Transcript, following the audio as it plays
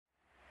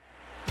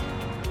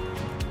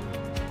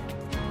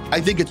I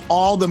think it's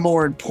all the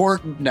more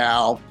important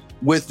now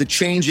with the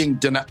changing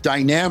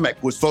dynamic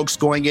with folks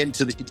going in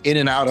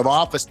and out of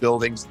office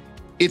buildings.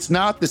 It's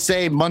not the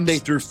same Monday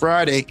through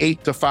Friday,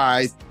 8 to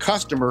 5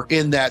 customer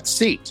in that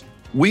seat.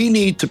 We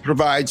need to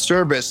provide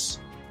service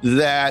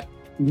that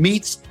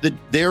meets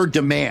their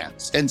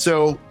demands. And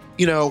so,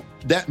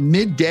 that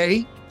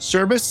midday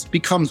service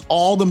becomes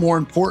all the more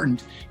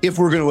important if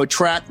we're going to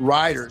attract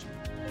riders.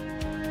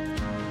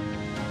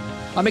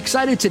 I'm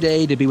excited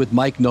today to be with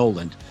Mike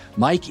Noland.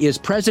 Mike is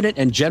president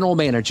and general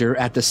manager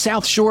at the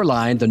South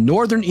Shoreline, the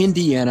Northern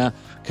Indiana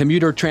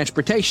Commuter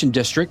Transportation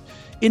District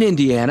in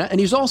Indiana, and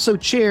he's also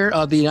chair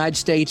of the United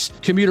States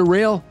Commuter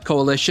Rail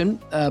Coalition.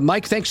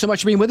 Mike, thanks so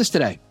much for being with us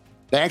today.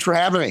 Thanks for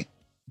having me.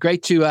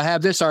 Great to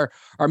have this. Our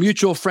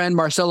mutual friend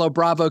Marcelo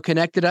Bravo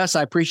connected us.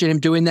 I appreciate him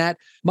doing that.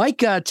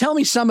 Mike, tell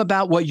me some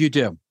about what you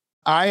do.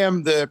 I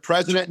am the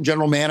president and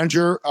general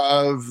manager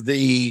of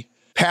the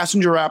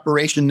passenger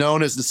operation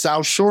known as the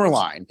South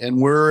Shoreline, and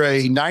we're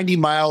a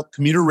 90-mile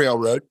commuter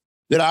railroad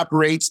that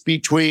operates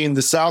between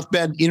the South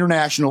Bend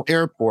International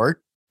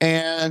Airport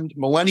and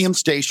Millennium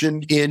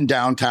Station in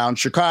downtown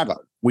Chicago.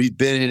 We've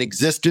been in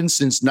existence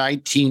since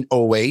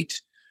 1908.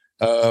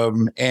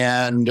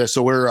 And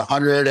so we're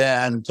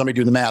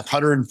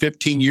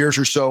 115 years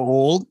or so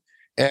old.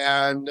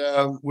 And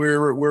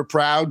we're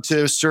proud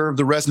to serve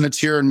the residents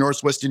here in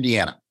Northwest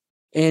Indiana.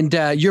 And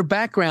your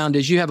background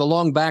is you have a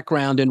long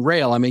background in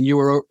rail. I mean, you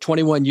were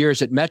 21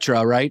 years at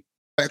Metra, right?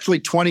 Actually,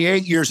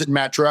 28 years at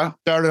Metra.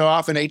 Started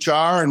off in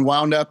HR and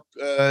wound up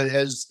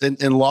as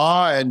in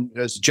law and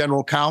as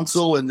general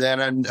counsel, and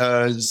then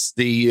as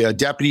the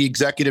deputy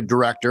executive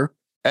director.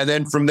 And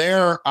then from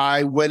there,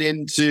 I went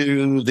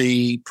into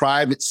the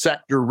private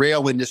sector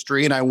rail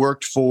industry, and I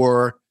worked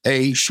for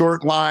a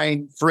short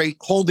line freight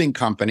holding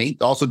company.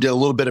 Also did a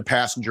little bit of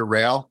passenger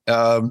rail.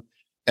 And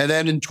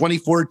then in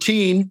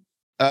 2014,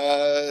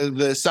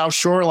 the South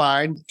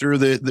Shoreline,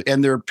 through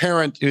and their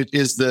parent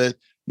is the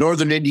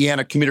Northern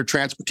Indiana Commuter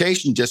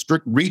Transportation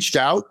District, reached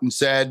out and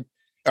said,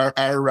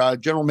 our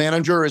general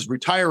manager is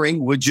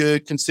retiring. Would you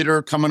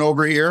consider coming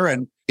over here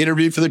and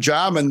interview for the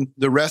job? And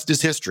the rest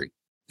is history.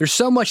 There's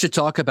so much to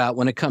talk about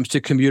when it comes to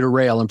commuter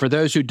rail. And for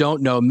those who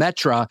don't know,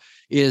 Metra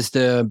is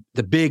the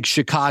big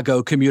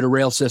Chicago commuter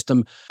rail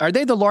system. Are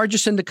they the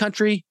largest in the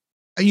country?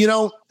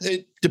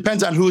 It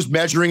depends on who's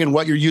measuring and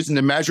what you're using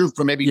to measure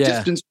for maybe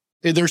distance.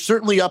 They're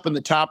certainly up in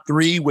the top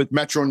 3 with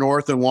Metro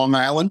North and Long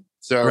Island.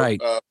 So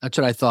right. That's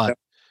what I thought. Yeah.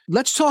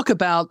 Let's talk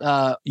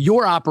about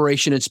your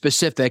operation in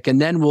specific, and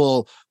then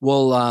we'll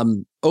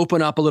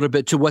open up a little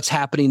bit to what's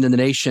happening in the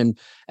nation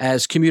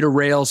as commuter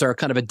rails are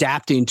kind of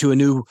adapting to a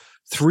new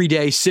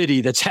 3-day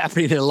city that's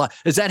happening in a lot.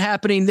 Is that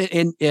happening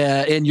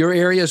in your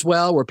area as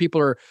well, where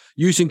people are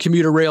using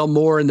commuter rail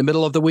more in the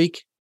middle of the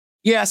week?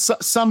 Yes,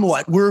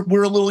 somewhat. We're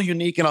a little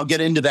unique, and I'll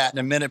get into that in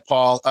a minute,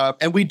 Paul.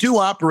 And we do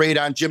operate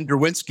on Jim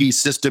Derwinski's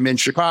system in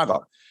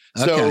Chicago.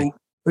 Okay.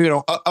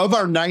 So, of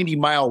our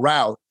 90-mile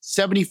route,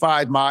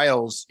 75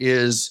 miles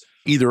is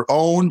either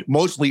owned,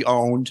 mostly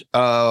owned,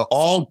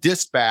 all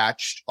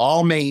dispatched,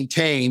 all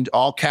maintained,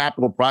 all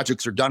capital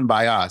projects are done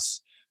by us.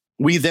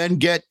 We then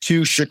get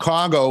to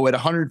Chicago at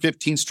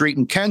 115th Street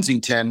in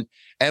Kensington,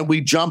 and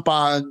we jump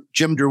on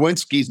Jim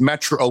Derwinski's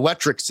Metro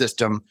Electric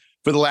system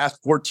for the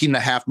last 14 and a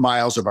half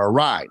miles of our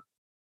ride.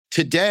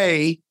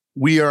 Today,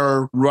 we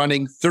are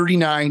running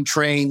 39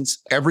 trains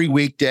every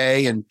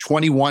weekday and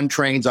 21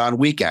 trains on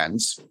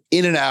weekends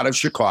in and out of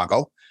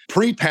Chicago.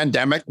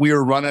 Pre-pandemic, we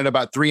were running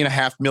about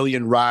 3.5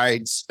 million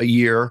rides a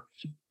year.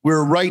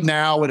 We're right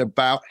now at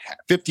about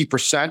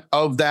 50%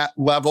 of that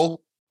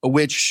level,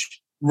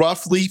 which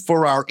roughly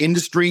for our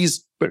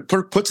industries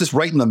puts us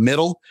right in the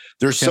middle.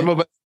 There's some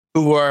of us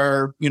who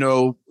are,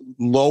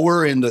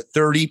 lower in the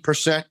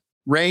 30%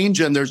 range,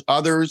 and there's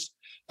others,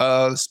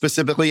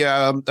 specifically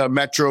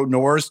Metro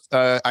North,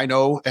 I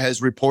know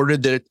has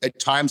reported that at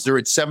times they're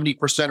at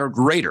 70% or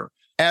greater.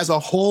 As a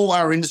whole,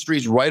 our industry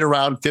is right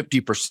around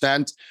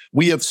 50%.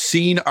 We have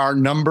seen our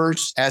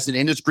numbers as an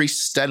industry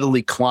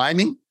steadily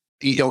climbing,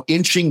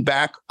 inching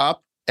back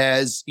up.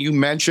 As you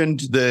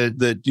mentioned,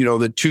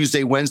 the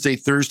Tuesday, Wednesday,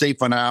 Thursday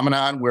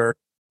phenomenon where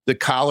the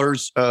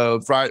collars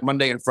of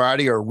Monday and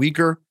Friday are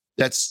weaker.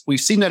 We've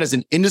seen that as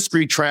an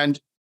industry trend.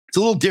 It's a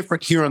little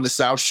different here on the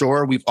South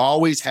Shore. We've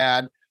always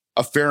had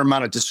a fair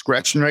amount of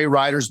discretionary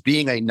riders,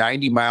 being a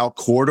 90-mile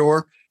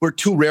corridor. We're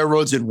 2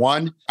 railroads in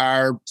one.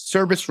 Our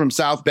service from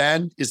South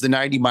Bend is the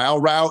 90-mile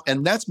route,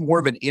 and that's more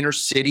of an inner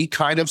city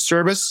kind of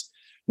service.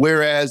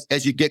 Whereas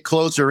as you get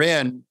closer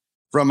in,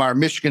 from our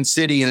Michigan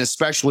City, and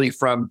especially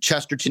from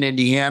Chesterton,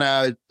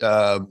 Indiana,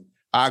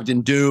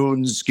 Ogden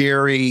Dunes,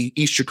 Gary,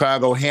 East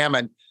Chicago,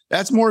 Hammond,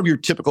 that's more of your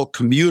typical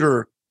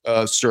commuter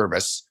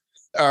service.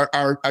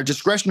 Our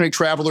discretionary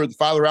traveler, the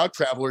farther out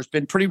traveler, has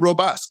been pretty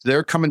robust.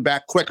 They're coming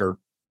back quicker.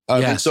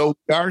 And so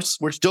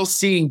we're still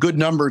seeing good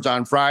numbers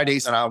on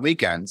Fridays and on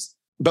weekends,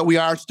 but we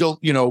are still,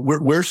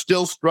 we're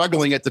still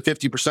struggling at the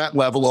 50%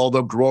 level,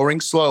 although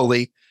growing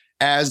slowly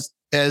as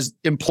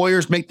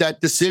employers make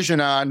that decision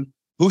on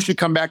who should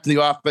come back to the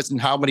office and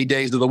how many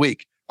days of the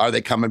week. are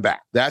they coming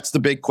back? That's the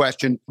big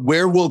question.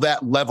 Where will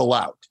that level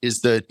out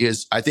is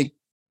I think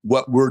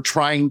what we're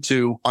trying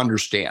to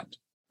understand.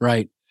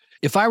 Right.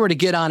 If I were to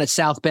get on at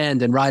South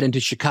Bend and ride into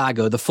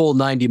Chicago, the full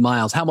 90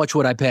 miles, how much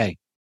would I pay?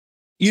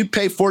 You'd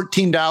pay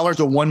 $14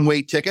 a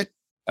one-way ticket.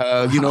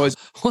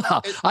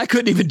 Wow, I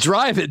couldn't even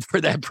drive it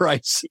for that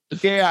price.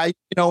 Yeah, and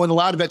a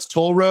lot of it's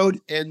toll road,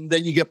 and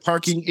then you get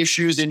parking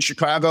issues in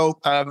Chicago.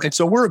 And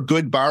so we're a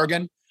good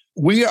bargain.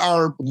 We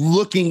are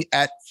looking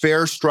at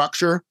fare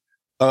structure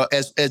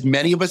as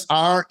many of us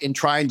are in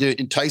trying to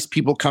entice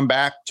people come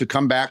back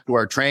to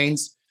our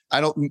trains.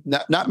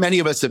 Not many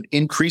of us have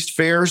increased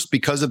fares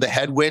because of the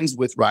headwinds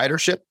with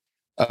ridership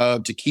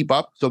to keep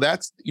up. So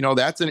that's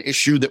an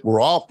issue that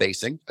we're all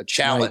facing, a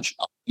challenge.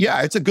 Right.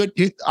 Yeah,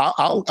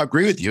 I'll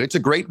agree with you. It's a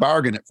great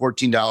bargain at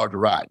 $14 a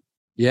ride.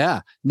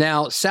 Yeah.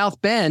 Now, South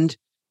Bend,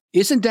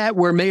 isn't that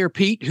where Mayor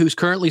Pete, who's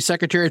currently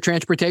Secretary of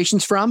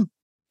Transportation's from?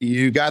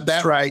 You got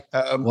that right.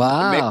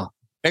 Wow.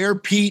 Mayor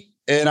Pete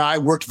and I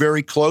worked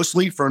very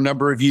closely for a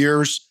number of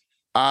years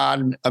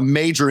on a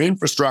major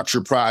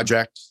infrastructure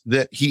project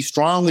that he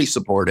strongly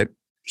supported.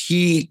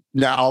 He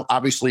now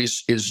obviously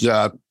is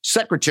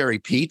Secretary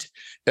Pete,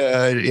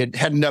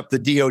 heading up the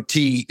DOT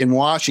in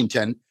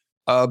Washington,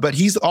 but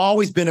he's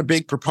always been a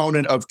big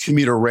proponent of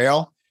commuter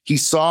rail. He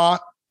saw,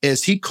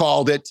 as he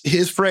called it,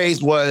 his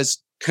phrase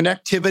was,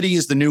 connectivity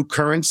is the new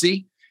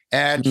currency,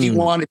 and he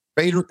wanted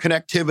greater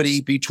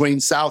connectivity between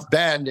South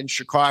Bend and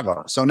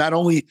Chicago. So not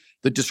only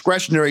the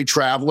discretionary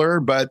traveler,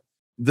 but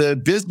the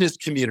business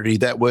community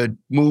that would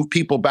move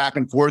people back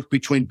and forth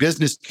between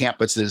business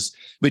campuses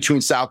between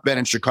South Bend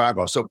and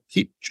Chicago. So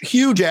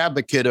huge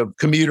advocate of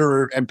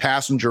commuter and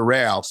passenger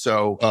rail.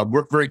 So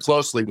work very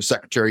closely with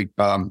Secretary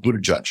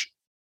Buttigieg.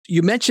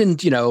 You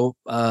mentioned,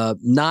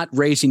 not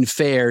raising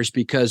fares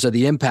because of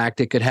the impact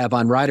it could have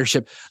on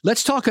ridership.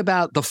 Let's talk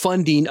about the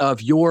funding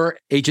of your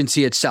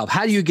agency itself.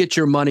 How do you get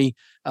your money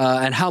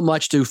and how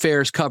much do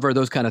fares cover,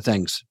 those kind of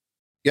things?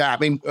 Yeah, I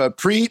mean,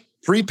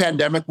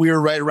 pre-pandemic, we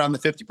were right around the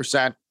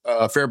 50%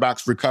 fare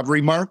box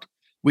recovery mark.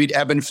 We'd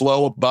ebb and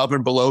flow above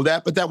and below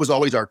that, but that was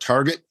always our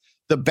target.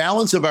 The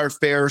balance of our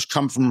fares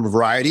come from a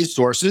variety of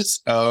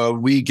sources.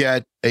 We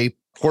get a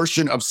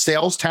portion of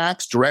sales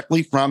tax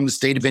directly from the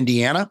state of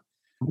Indiana.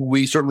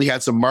 We certainly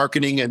had some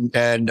marketing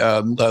and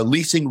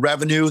leasing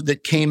revenue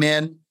that came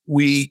in.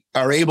 We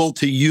are able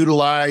to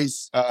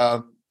utilize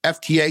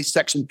FTA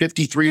Section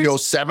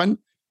 5307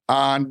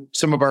 on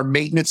some of our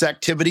maintenance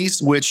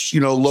activities, which,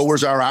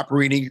 lowers our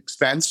operating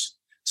expense.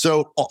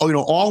 So,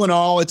 all in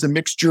all, it's a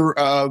mixture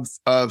of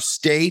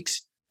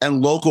state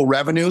and local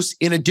revenues.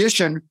 In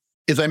addition,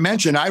 as I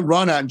mentioned, I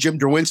run on Jim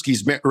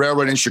Derwinski's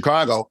railroad in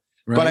Chicago,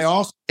 right, but I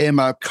also am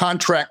a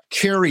contract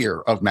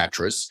carrier of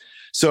Metras.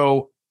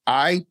 So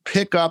I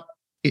pick up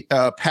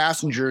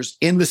passengers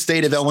in the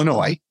state of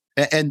Illinois,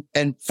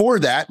 and for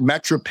that,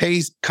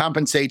 Metra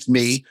compensates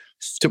me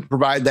to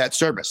provide that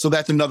service. So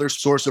that's another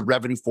source of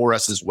revenue for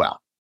us as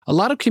well. A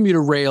lot of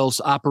commuter rails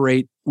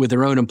operate with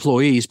their own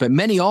employees, but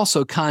many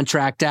also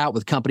contract out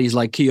with companies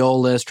like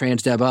Keolis,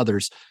 Transdev,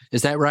 others.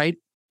 Is that right?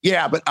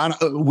 Yeah, but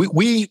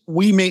we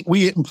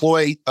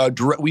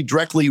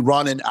directly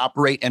run and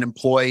operate and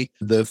employ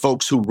the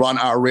folks who run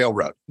our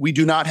railroad. We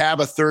do not have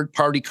a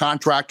third-party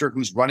contractor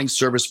who's running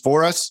service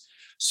for us.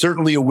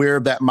 Certainly aware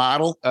of that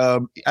model.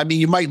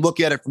 You might look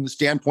at it from the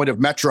standpoint of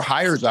Metra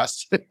hires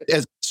us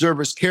as a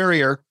service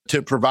carrier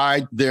to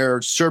provide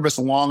their service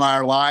along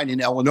our line in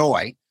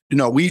Illinois.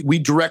 We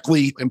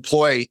directly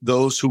employ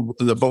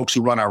the folks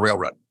who run our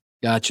railroad.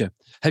 Gotcha.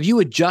 Have you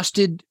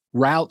adjusted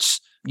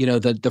routes,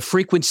 the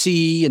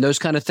frequency and those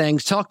kind of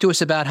things? Talk to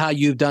us about how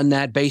you've done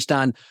that based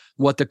on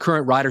what the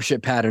current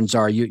ridership patterns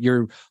are.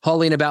 You're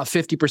hauling about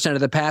 50%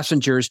 of the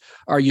passengers.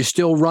 Are you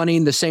still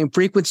running the same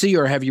frequency,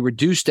 or have you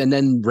reduced and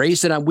then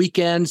raised it on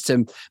weekends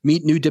to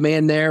meet new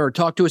demand there? Or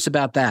talk to us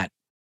about that.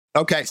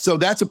 Okay, so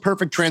that's a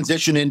perfect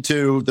transition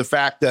into the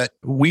fact that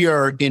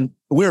we're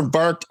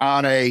embarked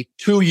on a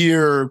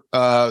 2-year,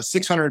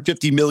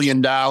 $650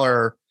 million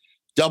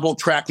double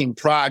tracking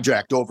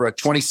project over a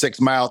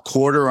 26-mile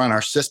corridor on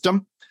our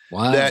system.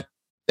 Wow.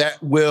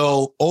 That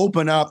will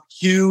open up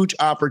huge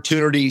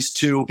opportunities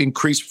to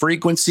increase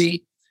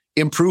frequency,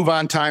 improve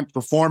on-time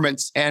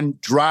performance,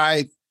 and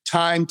drive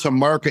time to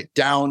market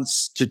down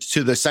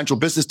to the central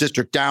business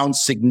district down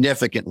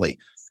significantly.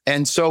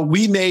 And so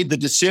we made the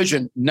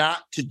decision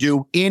not to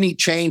do any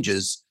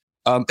changes.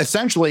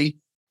 Essentially,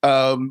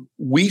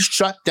 we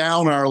shut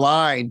down our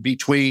line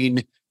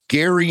between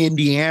Gary,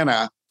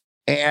 Indiana,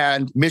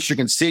 and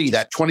Michigan City,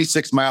 that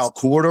 26-mile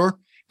corridor,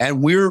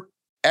 and we're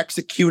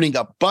executing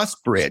a bus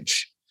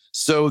bridge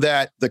so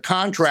that the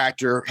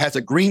contractor has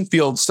a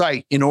greenfield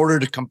site in order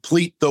to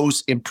complete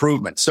those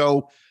improvements.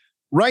 So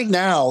right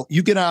now,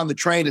 you get on the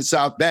train in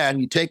South Bend,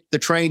 you take the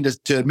train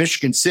to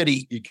Michigan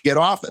City, you get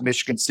off at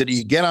Michigan City,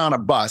 you get on a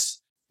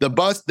bus. The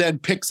bus then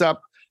picks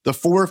up the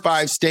 4 or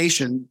 5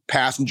 station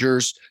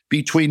passengers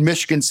between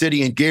Michigan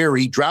City and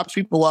Gary, drops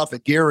people off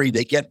at Gary,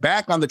 they get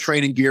back on the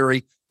train in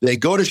Gary, they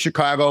go to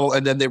Chicago,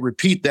 and then they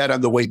repeat that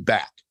on the way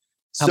back.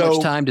 How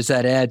much time does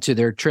that add to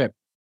their trip?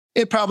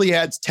 it probably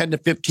adds 10 to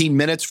 15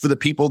 minutes for the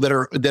people that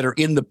are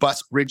in the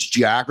bus bridge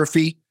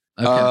geography.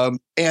 Okay.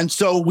 And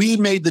so we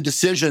made the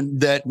decision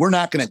that we're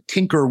not going to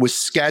tinker with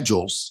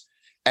schedules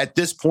at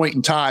this point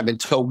in time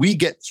until we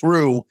get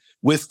through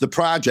with the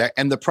project.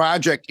 And the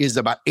project is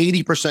about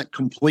 80%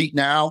 complete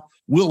now.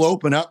 We'll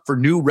open up for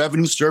new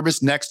revenue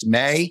service next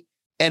May.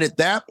 And at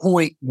that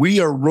point, we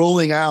are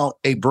rolling out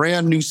a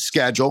brand new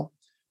schedule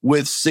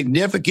with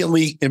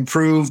significantly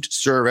improved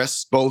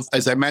service, both,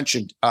 as I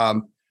mentioned,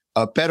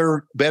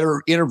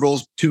 better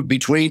intervals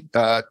between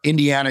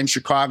Indiana and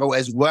Chicago,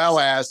 as well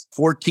as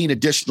 14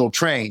 additional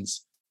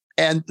trains.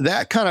 And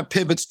that kind of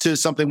pivots to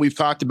something we've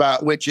talked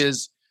about, which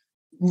is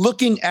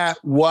looking at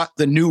what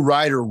the new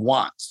rider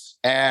wants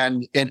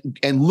and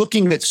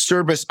looking at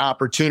service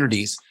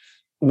opportunities.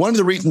 One of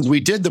the reasons we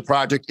did the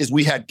project is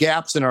we had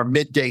gaps in our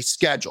midday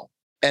schedule.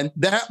 And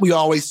that we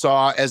always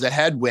saw as a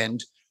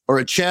headwind or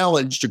a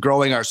challenge to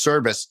growing our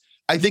service.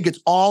 I think it's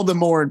all the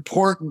more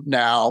important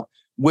now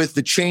with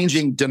the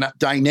changing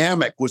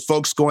dynamic with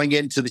folks going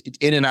in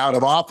and out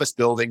of office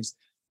buildings.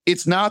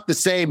 It's not the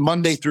same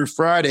Monday through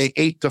Friday,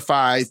 8 to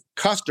 5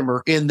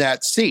 customer in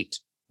that seat.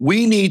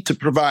 We need to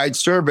provide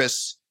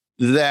service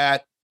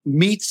that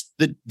meets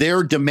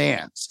their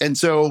demands. And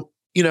so,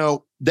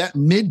 that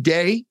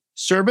midday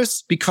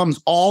service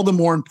becomes all the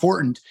more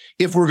important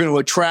if we're going to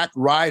attract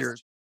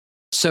riders.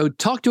 So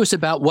talk to us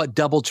about what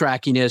double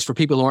tracking is for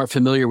people who aren't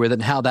familiar with it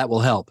and how that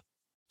will help.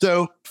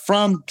 So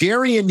from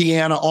Gary,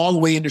 Indiana, all the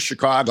way into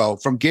Chicago,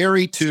 from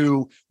Gary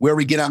to where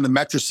we get on the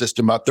metro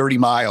system, about 30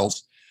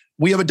 miles,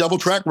 we have a double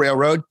track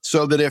railroad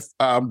so that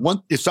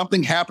if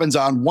something happens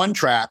on one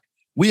track,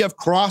 we have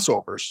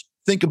crossovers.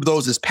 Think of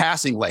those as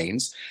passing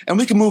lanes, and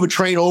we can move a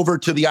train over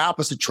to the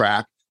opposite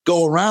track,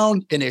 go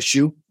around an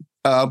issue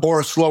or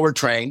a slower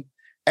train,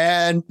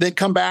 and then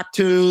come back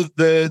to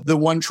the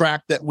one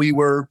track that we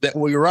were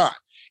on.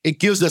 It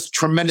gives us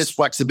tremendous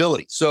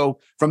flexibility. So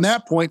from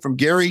that point, from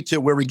Gary to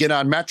where we get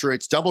on metro,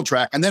 it's double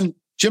track. And then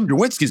Jim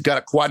Derwinski's got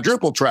a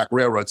quadruple track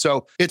railroad.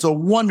 So it's a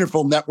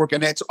wonderful network,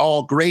 and it's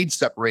all grade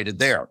separated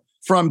there.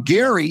 From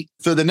Gary,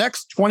 for the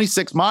next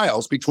 26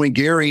 miles between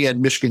Gary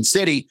and Michigan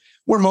City,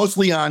 we're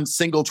mostly on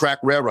single track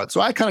railroad.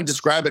 So I kind of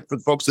describe it for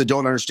the folks that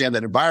don't understand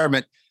that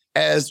environment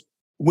as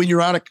when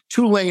you're on a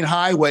 2-lane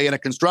highway in a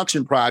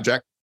construction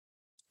project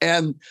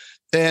and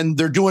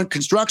they're doing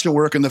construction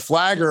work and the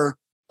flagger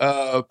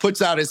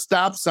puts out his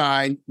stop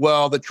sign.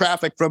 Well, the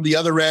traffic from the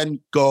other end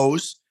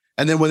goes.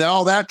 And then when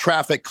all that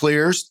traffic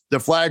clears, the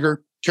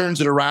flagger turns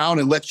it around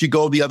and lets you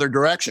go the other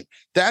direction.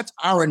 That's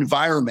our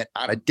environment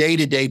on a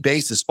day-to-day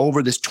basis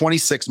over this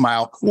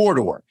 26-mile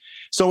corridor.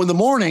 So in the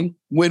morning,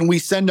 when we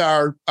send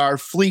our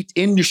fleet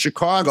into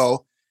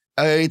Chicago,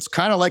 it's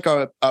kind of like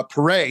a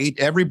parade.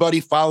 Everybody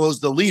follows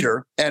the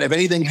leader. And if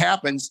anything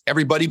happens,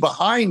 everybody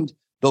behind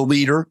the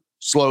leader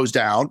slows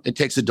down. It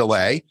takes a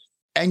delay.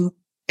 And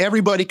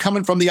everybody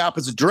coming from the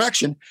opposite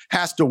direction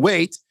has to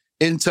wait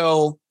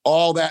until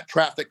all that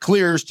traffic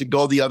clears to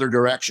go the other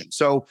direction.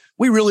 So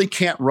we really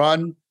can't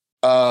run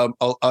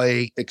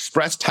a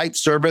express type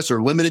service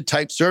or limited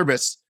type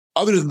service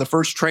other than the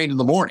first train in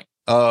the morning.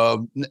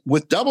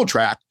 With double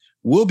track,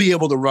 we'll be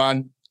able to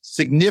run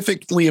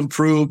significantly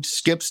improved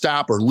skip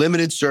stop or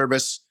limited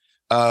service.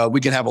 We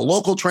can have a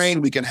local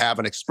train, we can have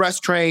an express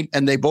train,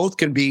 and they both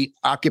can be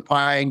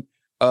occupying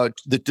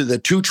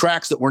the two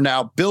tracks that we're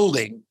now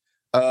building.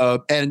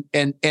 And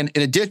in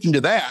addition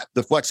to that,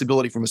 the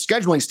flexibility from a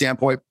scheduling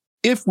standpoint,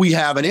 if we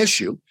have an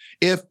issue,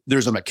 if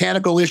there's a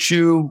mechanical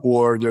issue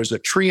or there's a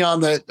tree on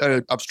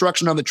the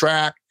obstruction on the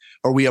track,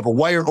 or we have a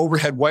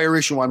overhead wire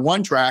issue on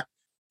one track,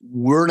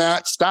 we're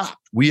not stopped.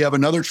 We have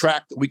another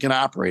track that we can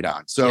operate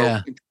on. So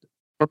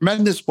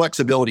tremendous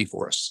flexibility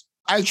for us.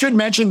 I should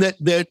mention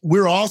that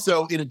we're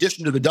also, in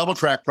addition to the double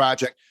track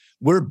project,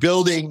 we're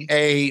building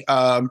a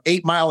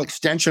 8-mile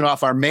extension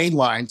off our main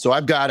line. So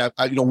I've got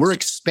we're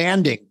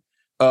expanding.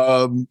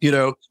 So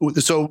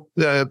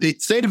the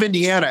state of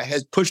Indiana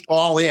has pushed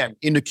all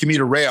into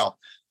commuter rail.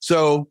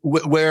 So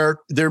where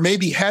there may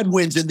be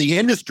headwinds in the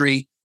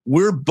industry,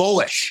 we're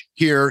bullish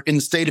here in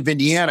the state of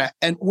Indiana,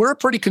 and we're a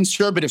pretty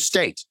conservative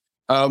state.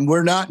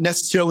 We're not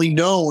necessarily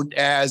known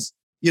as,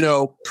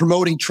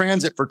 promoting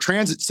transit for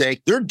transit's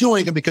sake. They're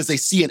doing it because they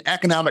see an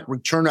economic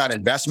return on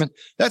investment.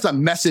 That's a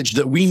message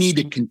that we need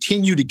to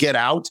continue to get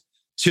out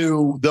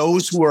to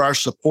those who are our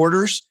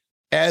supporters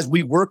as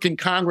we work in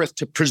Congress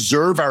to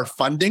preserve our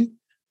funding.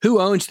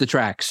 Who owns the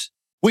tracks?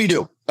 We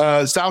do.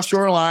 South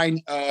Shore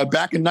Line,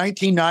 back in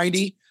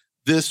 1990,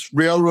 this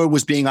railroad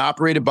was being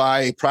operated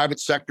by a private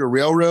sector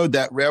railroad.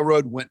 That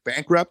railroad went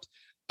bankrupt.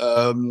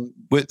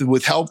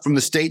 With help from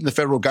the state and the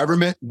federal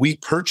government, we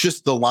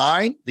purchased the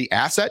line, the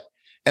asset,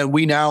 and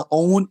we now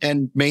own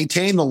and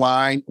maintain the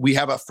line. We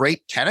have a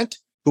freight tenant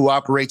who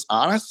operates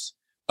on us.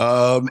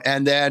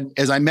 And then,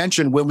 as I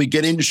mentioned, when we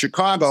get into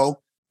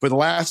Chicago, for the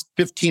last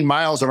 15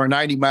 miles of our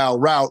 90-mile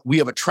route, we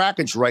have a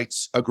trackage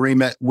rights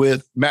agreement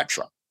with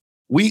Metra.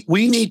 We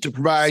need to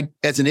provide,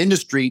 as an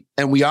industry,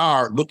 and we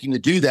are looking to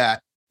do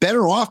that,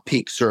 better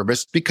off-peak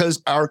service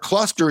because our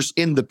clusters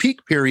in the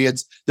peak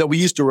periods that we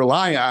used to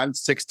rely on,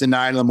 6 to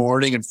 9 in the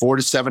morning and 4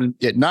 to 7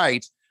 at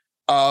night,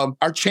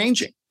 are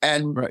changing.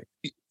 And,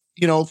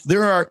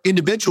 there are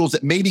individuals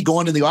that may be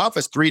going to the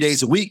office 3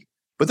 days a week,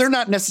 but they're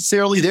not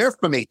necessarily there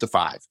from 8 to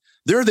 5.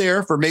 They're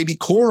there for maybe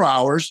core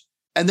hours,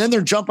 and then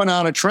they're jumping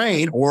on a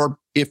train, or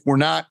if we're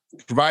not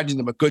providing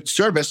them a good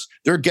service,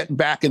 they're getting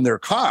back in their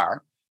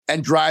car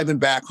and driving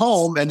back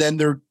home, and then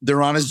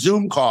they're on a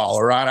Zoom call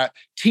or on a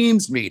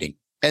Teams meeting.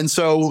 And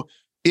so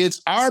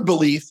it's our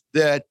belief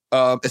that,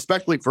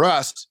 especially for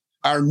us,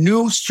 our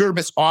new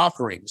service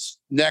offerings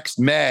next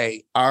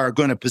May are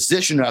going to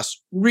position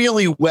us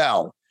really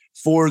well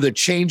for the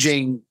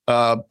changing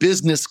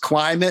business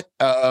climate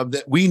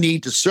that we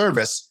need to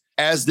service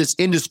as this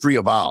industry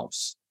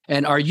evolves.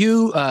 And are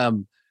you,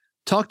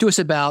 talk to us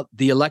about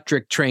the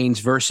electric trains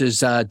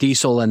versus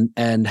diesel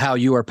and how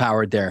you are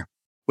powered there.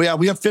 Well, yeah,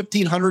 we have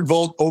 1,500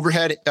 volt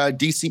overhead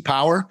DC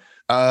power,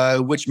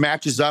 which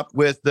matches up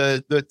with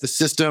the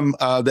system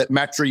that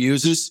Metro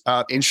uses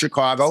in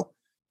Chicago.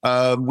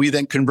 We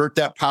then convert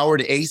that power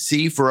to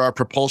AC for our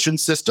propulsion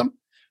system.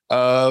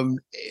 And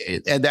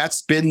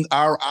that's been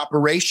our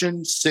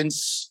operation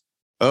since,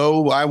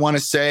 I want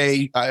to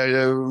say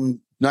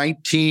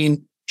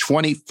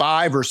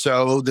 1925 or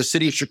so. The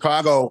city of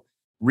Chicago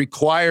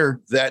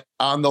required that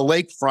on the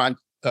lakefront,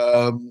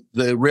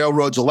 the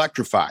railroads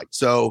electrified.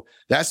 So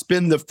that's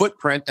been the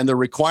footprint and the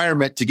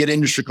requirement to get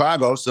into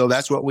Chicago. So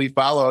that's what we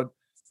followed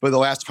for the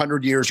last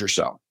 100 years or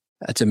so.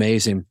 That's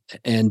amazing.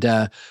 And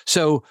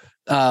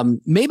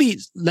maybe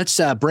let's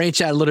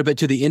branch out a little bit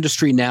to the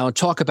industry now and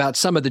talk about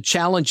some of the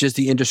challenges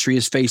the industry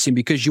is facing,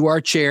 because you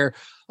are chair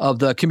of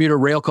the Commuter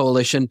Rail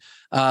Coalition.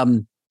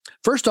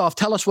 First off,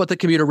 tell us what the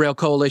Commuter Rail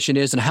Coalition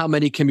is and how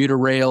many commuter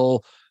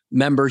rail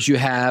members you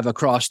have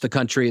across the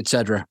country, et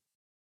cetera.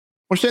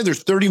 I'll say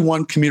there's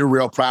 31 commuter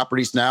rail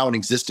properties now in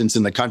existence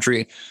in the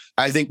country.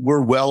 I think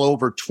we're well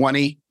over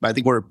 20. I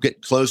think we're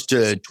getting close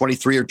to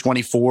 23 or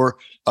 24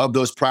 of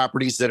those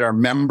properties that are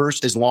members,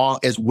 as well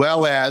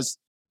as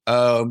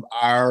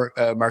our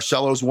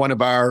Marcelo's one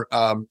of our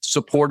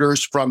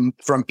supporters from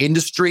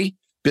industry,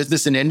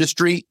 business and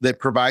industry that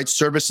provides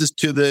services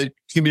to the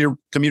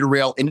commuter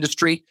rail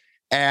industry.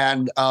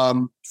 And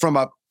from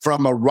a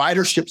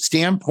ridership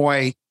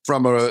standpoint,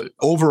 from an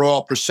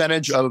overall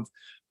percentage of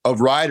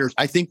riders,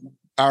 I think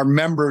our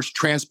members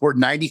transport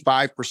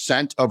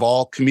 95% of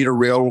all commuter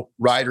rail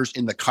riders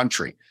in the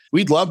country.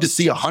 We'd love to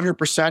see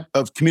 100%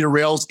 of commuter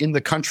rails in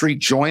the country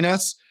join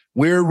us.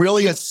 We're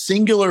really a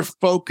singular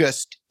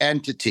focused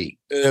entity.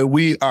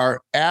 We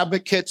are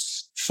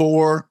advocates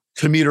for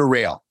commuter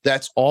rail.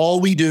 That's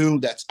all we do.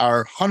 That's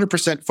our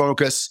 100%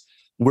 focus.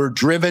 We're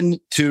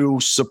driven to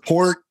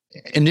support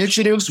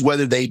initiatives,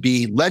 whether they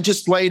be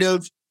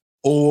legislative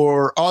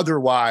or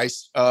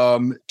otherwise,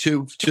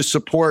 to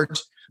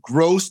support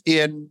growth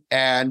in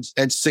and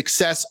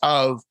success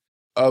of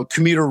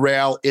commuter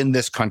rail in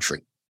this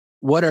country.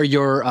 What are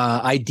your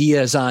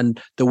ideas on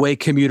the way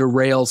commuter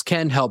rails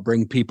can help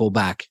bring people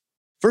back?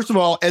 First of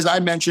all, as I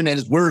mentioned, and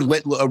as we're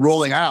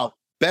rolling out,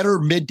 better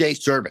midday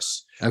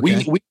service.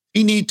 Okay.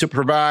 We need to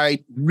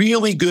provide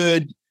really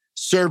good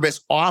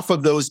service off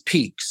of those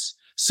peaks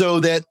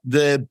so that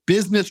the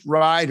business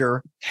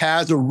rider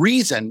has a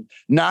reason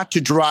not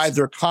to drive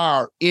their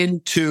car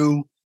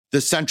into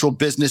the central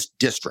business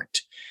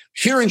district.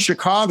 Here in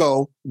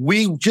Chicago,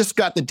 we just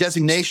got the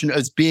designation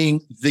as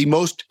being the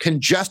most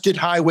congested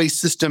highway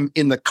system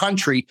in the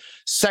country,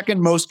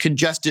 second most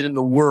congested in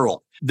the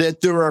world.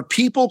 That there are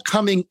people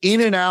coming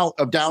in and out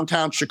of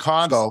downtown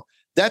Chicago.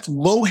 That's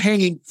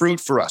low-hanging fruit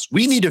for us.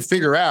 We need to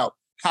figure out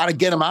how to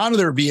get them out of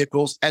their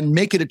vehicles and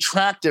make it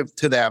attractive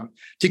to them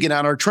to get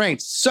on our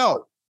trains.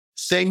 So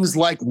things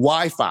like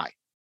Wi-Fi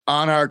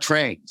on our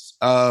trains,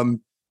 good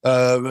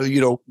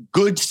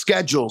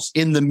schedules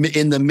in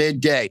the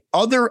midday,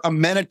 other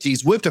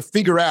amenities. We have to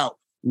figure out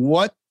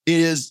what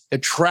is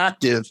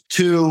attractive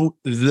to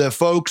the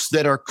folks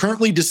that are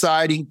currently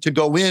deciding to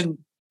go in a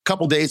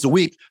couple days a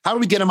week. How do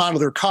we get them out of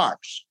their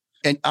cars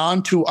and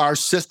onto our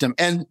system?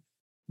 And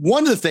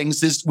one of the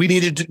things is we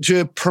needed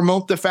to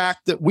promote the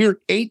fact that we're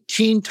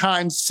 18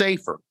 times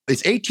safer.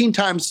 It's 18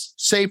 times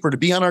safer to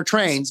be on our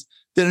trains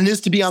than it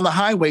is to be on the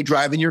highway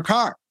driving your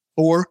car.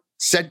 Or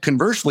said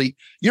conversely,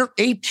 you're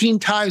 18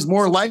 times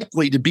more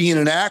likely to be in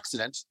an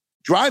accident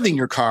driving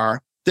your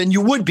car than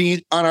you would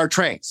be on our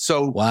trains.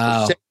 So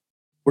wow.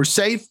 We're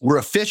safe, we're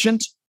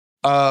efficient.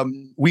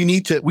 We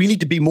need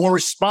to be more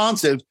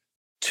responsive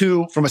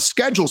from a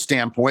schedule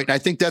standpoint. And I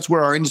think that's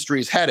where our industry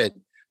is headed.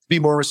 Be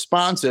more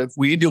responsive.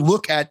 We need to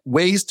look at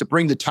ways to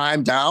bring the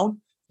time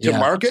down to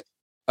market.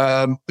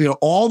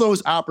 All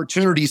those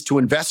opportunities to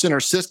invest in our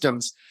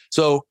systems.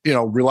 So,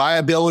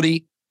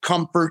 reliability,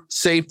 comfort,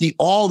 safety,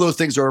 all those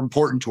things are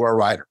important to our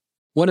rider.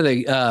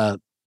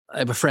 I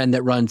have a friend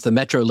that runs the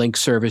Metrolink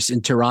service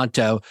in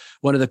Toronto.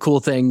 One of the cool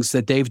things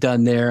that they've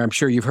done there, I'm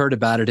sure you've heard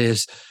about it,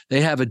 is they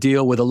have a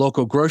deal with a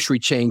local grocery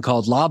chain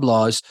called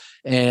Loblaws.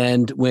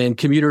 And when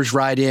commuters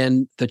ride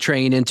in the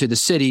train into the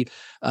city,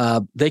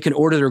 they can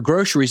order their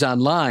groceries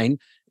online.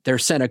 they're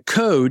sent a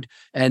code,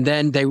 and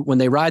then when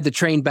they ride the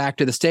train back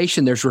to the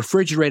station, there's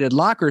refrigerated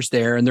lockers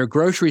there, and their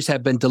groceries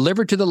have been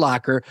delivered to the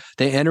locker.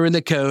 They enter in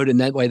the code, and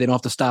that way they don't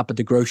have to stop at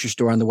the grocery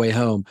store on the way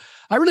home.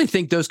 I really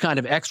think those kind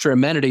of extra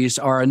amenities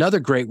are another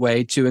great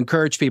way to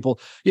encourage people.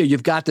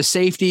 You've got the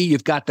safety,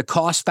 you've got the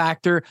cost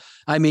factor.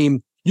 I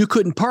mean, you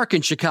couldn't park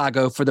in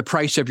Chicago for the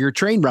price of your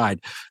train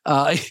ride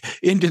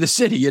into the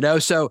city,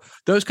 So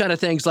those kind of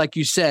things, like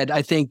you said,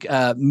 I think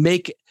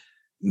make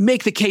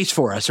the case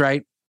for us,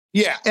 right?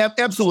 Yeah,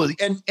 absolutely.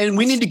 And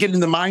we need to get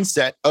in the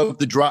mindset of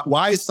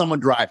why is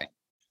someone driving?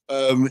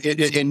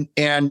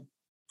 And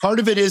part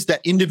of it is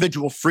that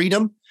individual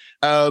freedom.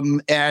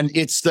 And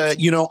it's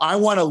I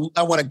want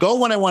to go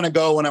when I want to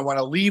go, and I want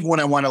to leave when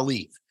I want to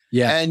leave.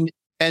 Yeah.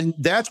 And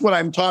that's what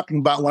I'm talking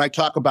about when I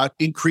talk about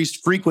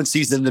increased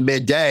frequencies in the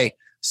midday.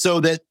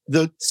 So that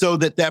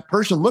that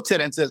person looks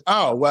at it and says,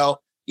 "Oh,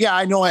 well, yeah,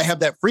 I know I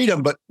have that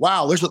freedom, but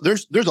wow,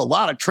 there's a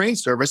lot of train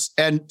service,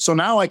 and so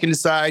now I can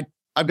decide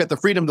I've got the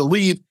freedom to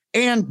leave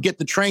and get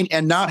the train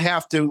and not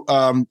have to,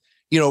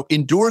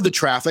 endure the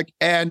traffic.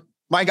 And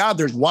my God,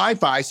 there's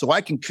Wi-Fi, so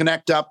I can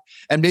connect up,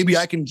 and maybe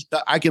I can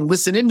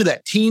listen into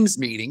that Teams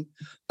meeting,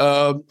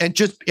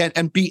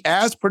 and be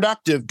as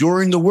productive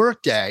during the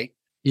workday,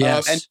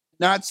 yes, and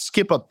not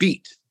skip a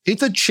beat.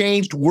 It's a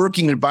changed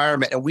working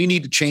environment, and we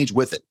need to change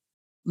with it."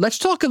 Let's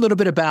talk a little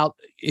bit about,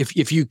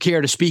 if you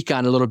care to speak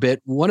on a little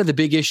bit, one of the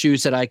big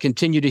issues that I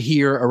continue to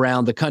hear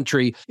around the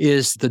country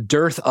is the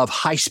dearth of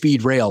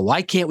high-speed rail.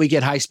 Why can't we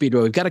get high-speed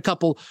rail? We've got a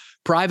couple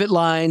private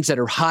lines that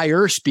are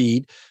higher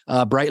speed,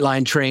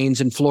 Brightline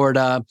trains in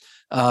Florida.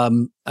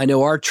 I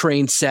know our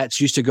train sets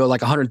used to go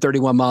like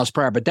 131 miles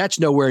per hour, but that's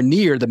nowhere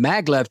near the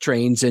maglev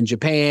trains in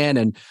Japan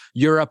and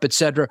Europe, et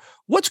cetera.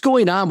 What's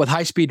going on with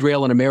high-speed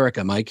rail in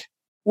America, Mike?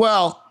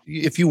 Well,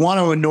 if you want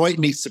to anoint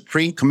me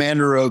supreme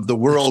commander of the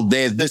world,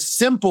 the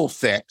simple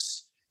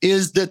fix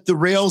is that the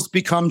rails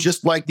become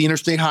just like the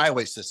interstate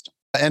highway system.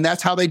 And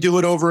that's how they do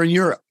it over in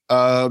Europe.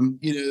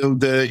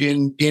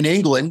 In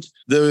England,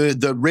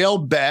 the rail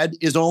bed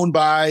is owned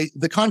by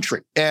the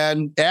country,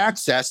 and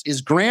access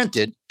is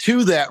granted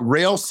to that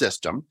rail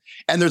system.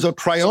 And there's a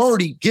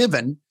priority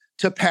given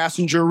to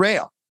passenger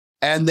rail.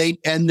 And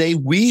they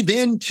weave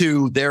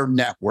into their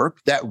network,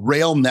 that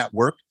rail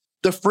network,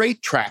 the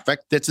freight traffic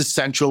that's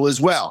essential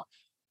as well.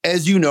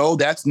 As you know,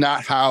 that's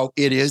not how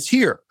it is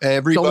here.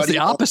 Everybody, so it's the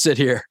opposite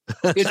here.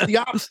 It's the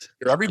opposite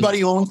here.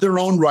 Everybody owns their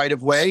own right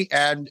of way,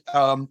 and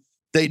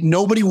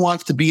nobody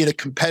wants to be at a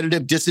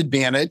competitive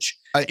disadvantage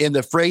in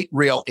the freight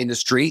rail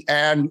industry.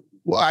 And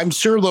I'm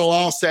sure they'll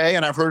all say,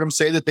 and I've heard them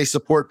say, that they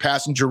support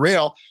passenger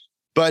rail,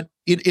 but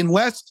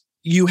unless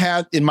you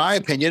had, in my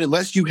opinion,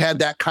 unless you had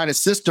that kind of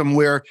system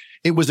where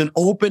it was an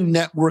open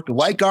network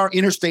like our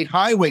interstate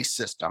highway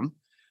system,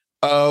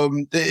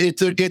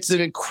 it's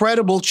an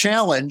incredible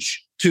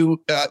challenge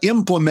to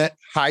implement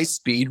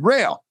high-speed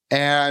rail,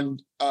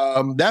 and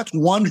that's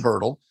one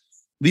hurdle.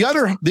 The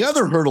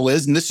other hurdle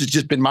is, and this has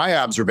just been my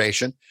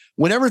observation,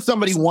 whenever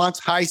somebody wants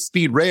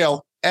high-speed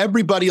rail,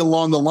 everybody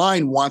along the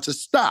line wants a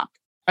stop.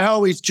 I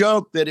always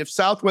joke that if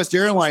Southwest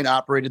Airlines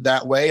operated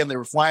that way and they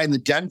were flying to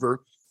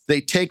Denver,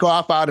 they take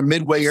off out of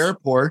Midway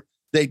Airport,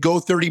 they go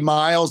 30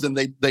 miles, and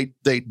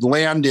they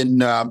land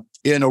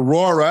in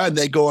Aurora, and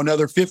they go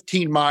another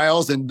 15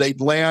 miles and they'd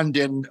land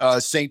in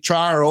St.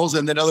 Charles,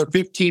 and then another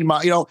 15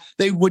 miles.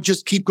 They would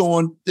just keep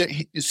going,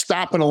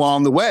 stopping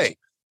along the way.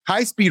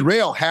 High-speed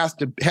rail has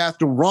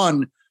to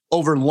run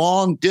over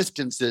long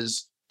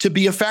distances to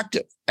be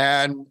effective.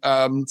 And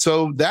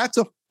so that's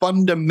a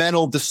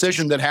fundamental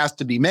decision that has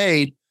to be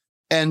made.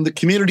 And the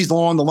communities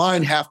along the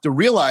line have to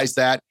realize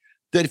that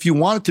if you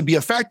want it to be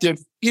effective,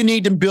 you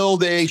need to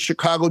build a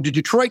Chicago to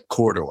Detroit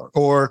corridor,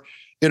 or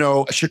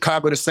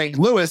Chicago to St.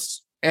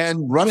 Louis,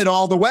 and run it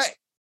all the way,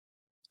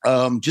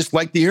 just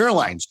like the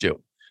airlines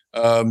do.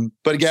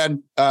 But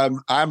again,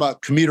 I'm a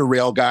commuter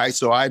rail guy,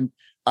 so I'm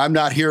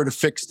not here to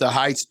fix the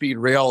high speed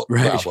rail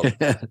problem.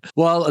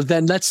 Well,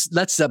 then let's.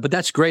 But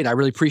that's great. I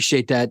really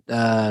appreciate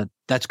that.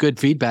 That's good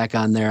feedback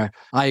on there.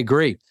 I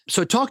agree.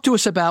 So talk to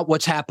us about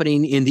what's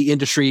happening in the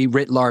industry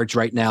writ large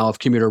right now of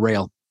commuter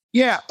rail.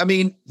 Yeah, I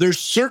mean, there's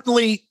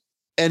certainly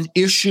an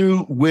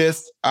issue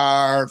with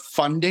our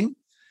funding.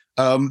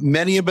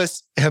 Many of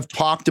us have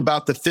talked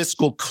about the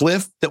fiscal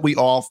cliff that we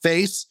all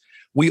face.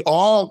 We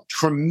all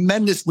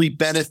tremendously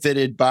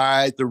benefited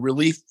by the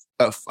relief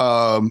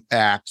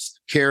acts,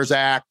 CARES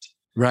Act,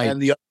 right,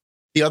 and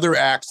the other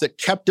acts that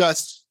kept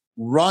us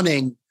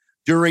running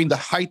during the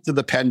height of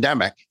the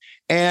pandemic.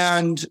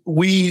 And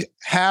we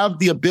have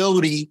the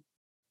ability,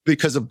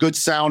 because of good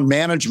sound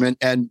management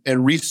and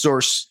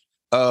resource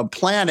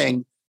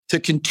planning, to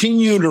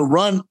continue to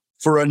run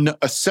for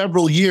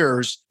several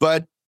years,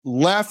 but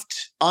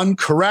left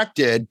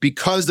uncorrected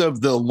because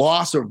of the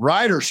loss of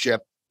ridership,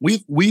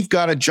 we've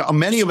got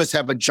many of us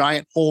have a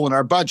giant hole in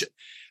our budget.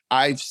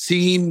 I've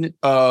seen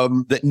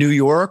that New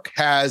York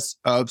have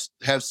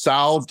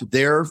solved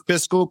their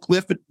fiscal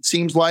cliff, it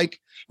seems like,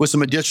 with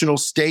some additional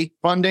state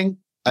funding.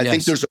 I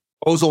think there's a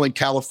proposal in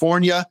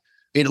California,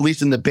 at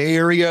least in the Bay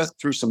Area,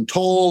 through some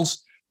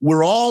tolls,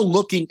 we're all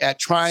looking at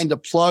trying to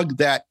plug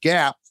that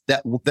gap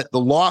that the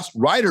lost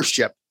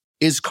ridership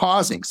is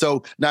causing.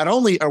 So not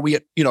only are we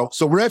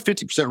so we're at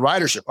 50%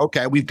 ridership.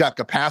 Okay, we've got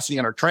capacity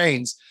on our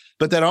trains,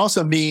 but that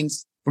also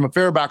means from a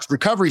fare box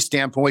recovery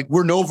standpoint,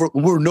 we're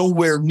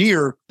nowhere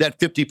near that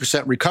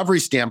 50% recovery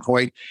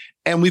standpoint,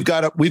 and we've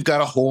got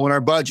a hole in our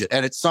budget.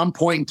 And at some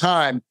point in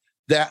time,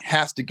 that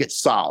has to get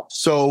solved.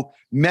 So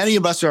many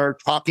of us are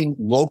talking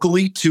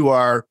locally to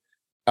our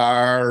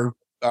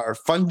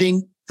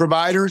funding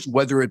providers,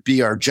 whether it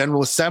be our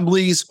general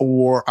assemblies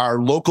or our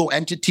local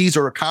entities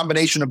or a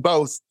combination of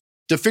both,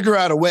 to figure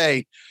out a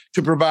way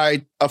to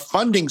provide a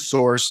funding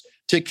source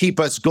to keep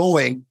us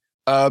going.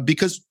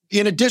 Because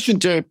in addition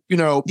to,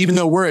 even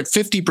though we're at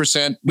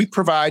 50%, we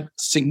provide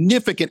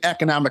significant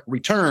economic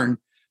return,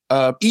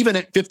 even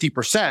at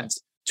 50%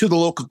 to the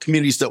local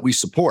communities that we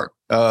support.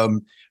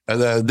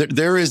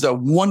 There is a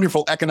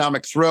wonderful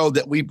economic throw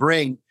that we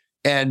bring.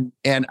 And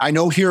I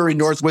know here in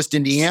Northwest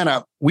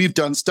Indiana, we've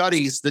done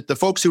studies that the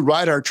folks who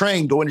ride our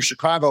train going to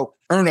Chicago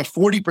earn a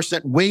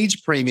 40%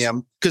 wage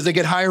premium because they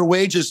get higher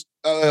wages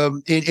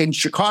in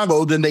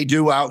Chicago than they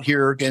do out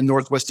here in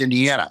Northwest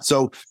Indiana.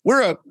 So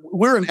we're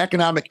an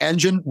economic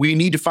engine. We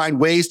need to find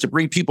ways to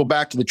bring people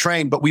back to the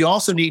train, but we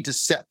also need to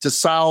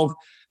solve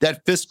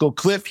that fiscal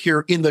cliff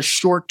here in the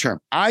short term.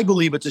 I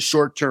believe it's a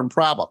short-term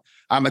problem.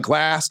 I'm a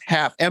glass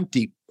half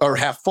empty or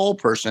half full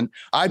person.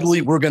 I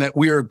believe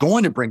we are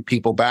going to bring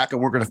people back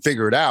and we're going to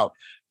figure it out.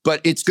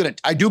 But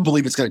I do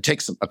believe it's going to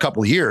take a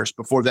couple of years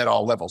before that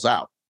all levels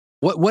out.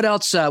 What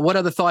else? What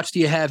other thoughts do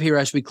you have here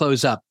as we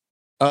close up?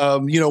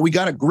 We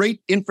got a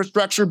great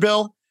infrastructure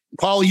bill.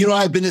 Paul,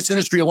 I've been in this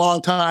industry a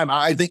long time.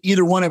 I think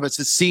either one of us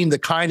has seen the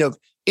kind of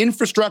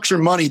infrastructure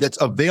money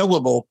that's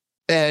available,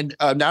 and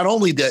not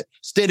only the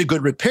state of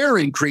good repair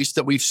increase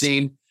that we've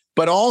seen,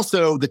 but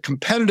also the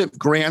competitive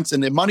grants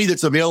and the money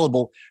that's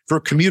available for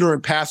commuter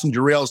and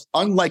passenger rails,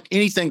 unlike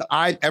anything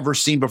I've ever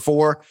seen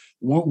before.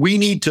 We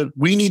need to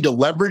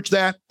leverage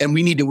that, and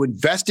we need to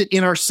invest it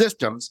in our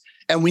systems,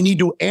 and we need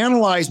to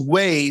analyze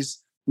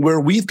ways where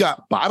we've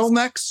got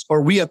bottlenecks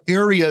or we have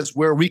areas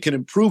where we can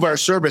improve our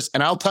service.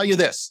 And I'll tell you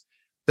this,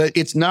 that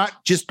it's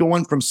not just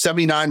going from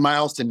 79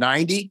 miles to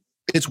 90.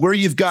 It's where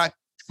you've got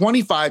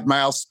 25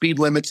 mile speed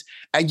limits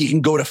and you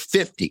can go to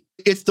 50.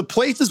 It's the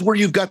places where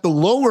you've got the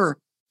lower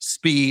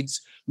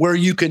speeds where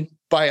you can,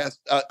 by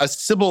a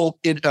civil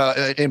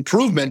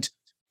improvement,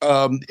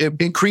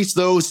 increase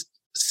those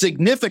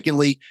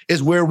significantly,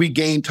 is where we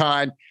gain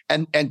time.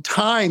 And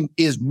time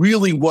is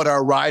really what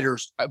our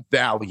riders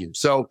value.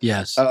 So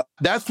yes,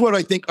 that's what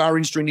I think our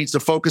industry needs to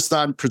focus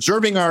on: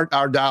 preserving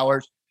our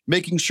dollars,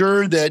 making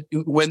sure that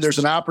when there's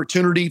an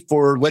opportunity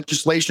for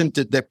legislation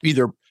that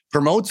either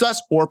promotes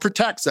us or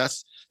protects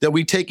us, that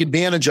we take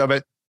advantage of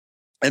it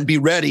and be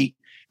ready.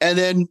 And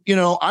then,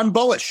 I'm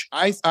bullish.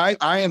 I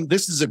am.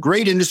 This is a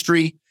great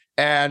industry,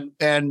 and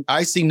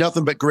I see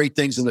nothing but great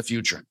things in the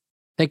future.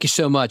 Thank you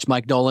so much,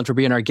 Mike Noland, for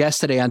being our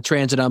guest today on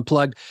Transit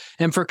Unplugged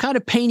and for kind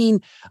of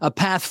painting a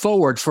path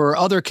forward for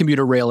other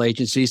commuter rail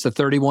agencies, the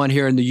 31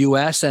 here in the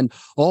U.S. and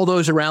all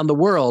those around the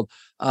world,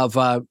 of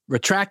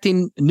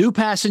attracting new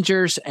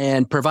passengers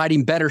and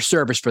providing better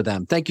service for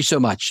them. Thank you so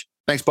much.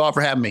 Thanks, Paul,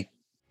 for having me.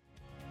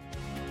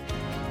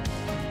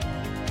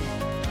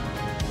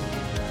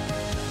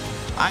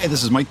 Hi,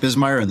 this is Mike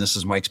Bismeyer, and this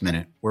is Mike's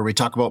Minute, where we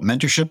talk about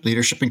mentorship,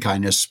 leadership, and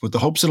kindness with the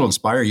hopes it'll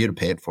inspire you to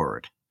pay it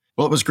forward.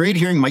 Well, it was great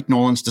hearing Mike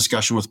Noland's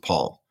discussion with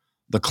Paul,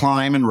 the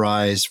climb and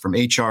rise from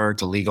HR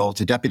to legal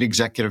to deputy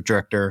executive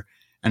director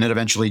and then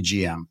eventually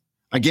GM.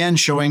 Again,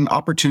 showing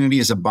opportunity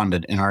is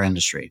abundant in our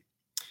industry.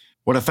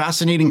 What a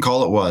fascinating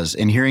call it was,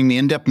 in hearing the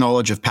in-depth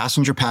knowledge of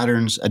passenger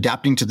patterns,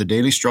 adapting to the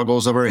daily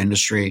struggles of our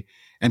industry,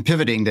 and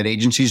pivoting that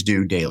agencies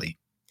do daily.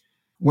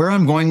 Where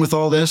I'm going with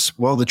all this?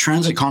 Well, the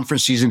transit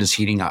conference season is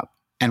heating up.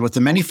 And with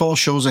the many fall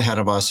shows ahead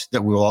of us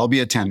that we will all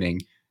be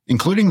attending,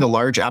 including the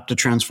large Apt to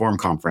Transform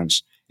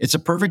conference, it's a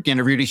perfect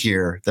interview to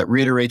hear that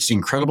reiterates the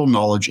incredible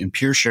knowledge and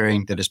peer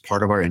sharing that is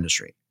part of our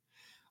industry.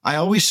 I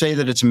always say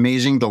that it's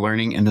amazing the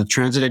learning and the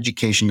transit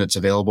education that's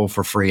available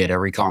for free at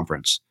every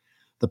conference.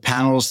 The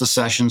panels, the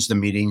sessions, the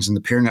meetings, and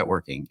the peer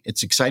networking.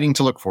 It's exciting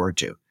to look forward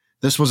to.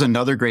 This was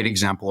another great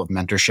example of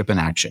mentorship in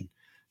action.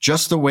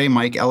 Just the way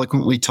Mike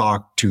eloquently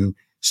talked to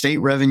state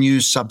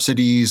revenues,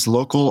 subsidies,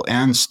 local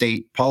and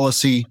state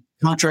policy,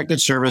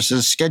 contracted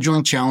services,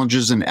 scheduling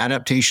challenges, and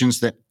adaptations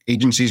that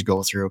agencies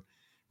go through,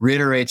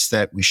 reiterates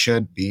that we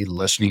should be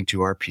listening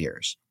to our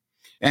peers.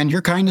 And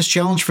your kindness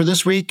challenge for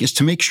this week is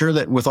to make sure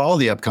that with all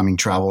the upcoming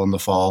travel in the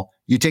fall,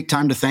 you take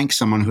time to thank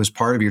someone who is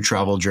part of your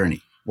travel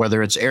journey.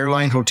 Whether it's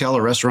airline, hotel,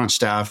 or restaurant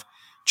staff,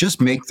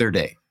 just make their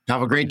day.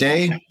 Have a great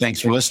day.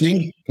 Thanks for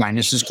listening.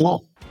 Kindness is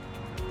cool.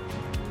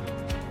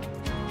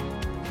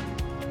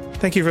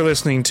 Thank you for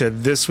listening to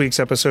this week's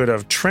episode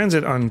of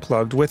Transit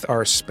Unplugged with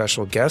our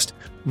special guest,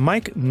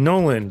 Mike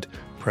Noland,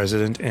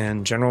 President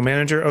and General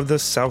Manager of the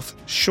South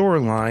Shore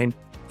Line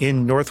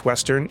in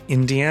Northwestern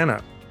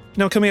Indiana.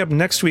 Now, coming up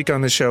next week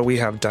on the show, we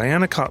have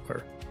Diana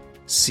Cutler,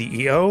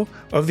 CEO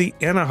of the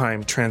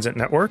Anaheim Transit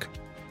Network.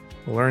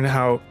 We'll learn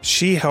how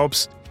she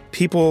helps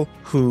people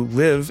who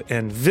live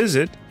and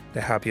visit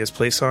the happiest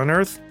place on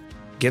earth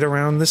get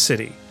around the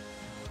city.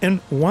 And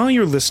while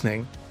you're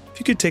listening, if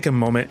you could take a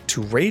moment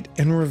to rate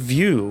and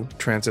review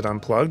Transit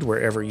Unplugged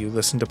wherever you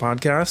listen to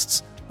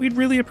podcasts, we'd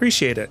really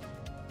appreciate it.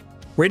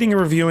 Rating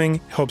and reviewing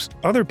helps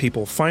other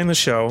people find the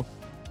show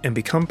and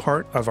become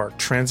part of our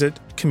transit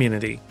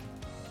community.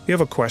 If you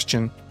have a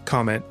question,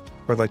 comment,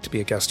 or would like to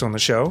be a guest on the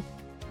show,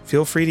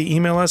 feel free to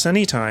email us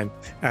anytime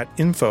at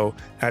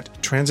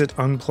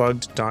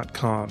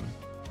info@transitunplugged.com.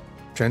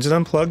 Transit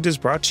Unplugged is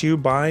brought to you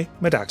by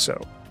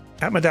Modaxo.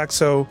 At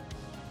Modaxo,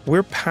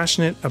 we're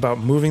passionate about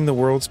moving the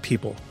world's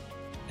people.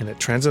 And at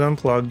Transit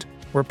Unplugged,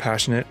 we're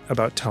passionate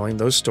about telling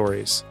those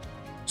stories.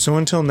 So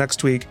until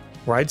next week,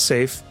 ride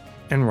safe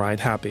and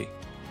ride happy.